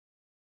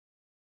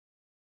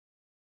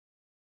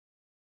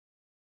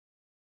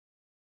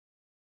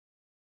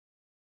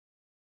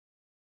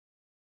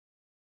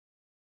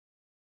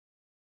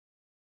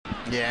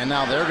Yeah, and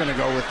now they're going to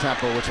go with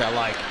tempo, which I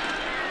like.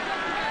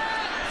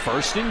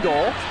 First and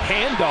goal,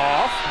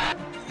 handoff.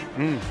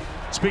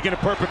 Speaking of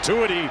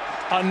perpetuity,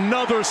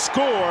 another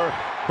score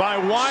by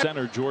Wiley.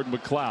 Center Jordan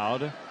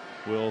McLeod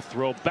will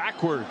throw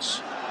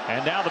backwards.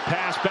 And now the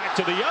pass back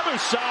to the other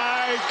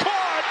side.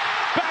 Caught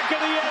back in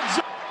the end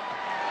zone.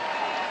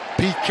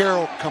 Pete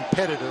Carroll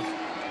competitive.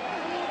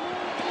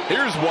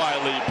 Here's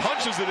Wiley,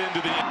 punches it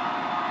into the end.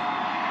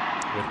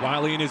 With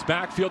Wiley in his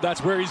backfield,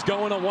 that's where he's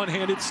going. A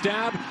one-handed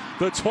stab.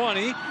 The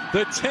 20,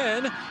 the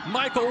 10,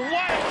 Michael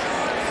White.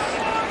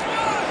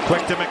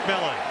 Quick to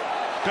McMillan.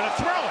 Gonna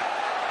throw it.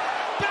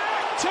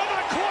 Back to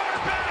the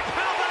quarterback.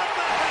 How about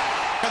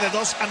that? De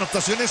dos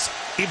anotaciones,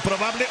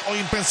 improbable o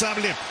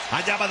impensable.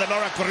 Allá va de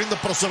Laura corriendo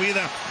por su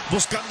vida,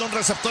 buscando un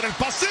receptor. El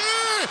pase.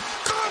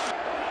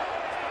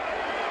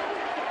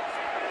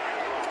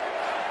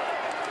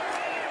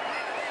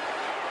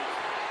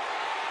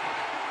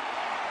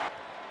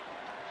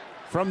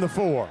 From the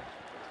 4.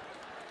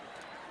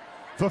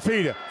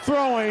 Fafita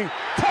throwing.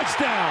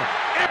 Touchdown.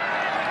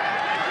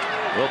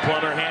 Will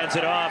Plummer hands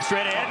it off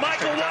straight ahead.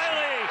 Michael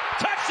Wiley.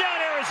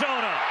 Touchdown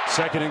Arizona.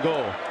 Second and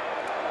goal.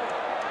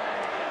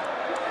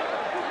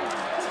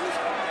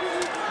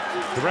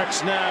 Direct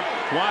snap.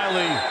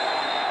 Wiley.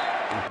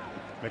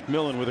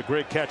 McMillan with a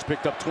great catch.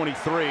 Picked up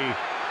 23.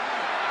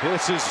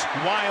 This is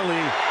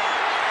Wiley.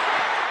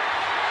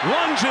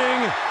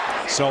 Lunging.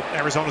 So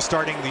Arizona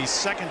starting the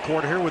second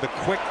quarter here with a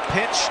quick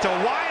pitch to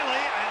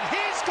Wiley, and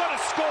he's going to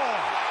score.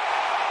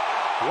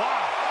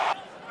 Wow.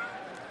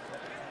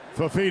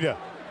 Fafita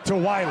to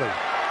Wiley.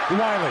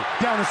 Wiley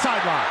down the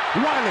sideline.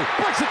 Wiley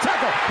breaks the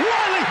tackle.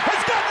 Wiley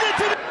has gotten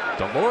into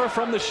the... Delora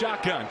from the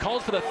shotgun.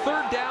 Calls for the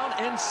 3rd down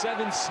and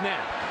 7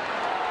 snap.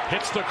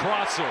 Hits the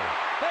crosser.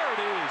 There it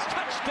is.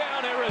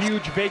 Touchdown Arizona.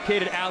 Huge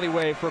vacated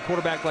alleyway for a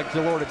quarterback like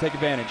Delora to take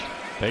advantage.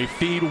 They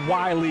feed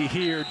Wiley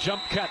here.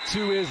 Jump cut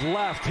to his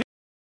left.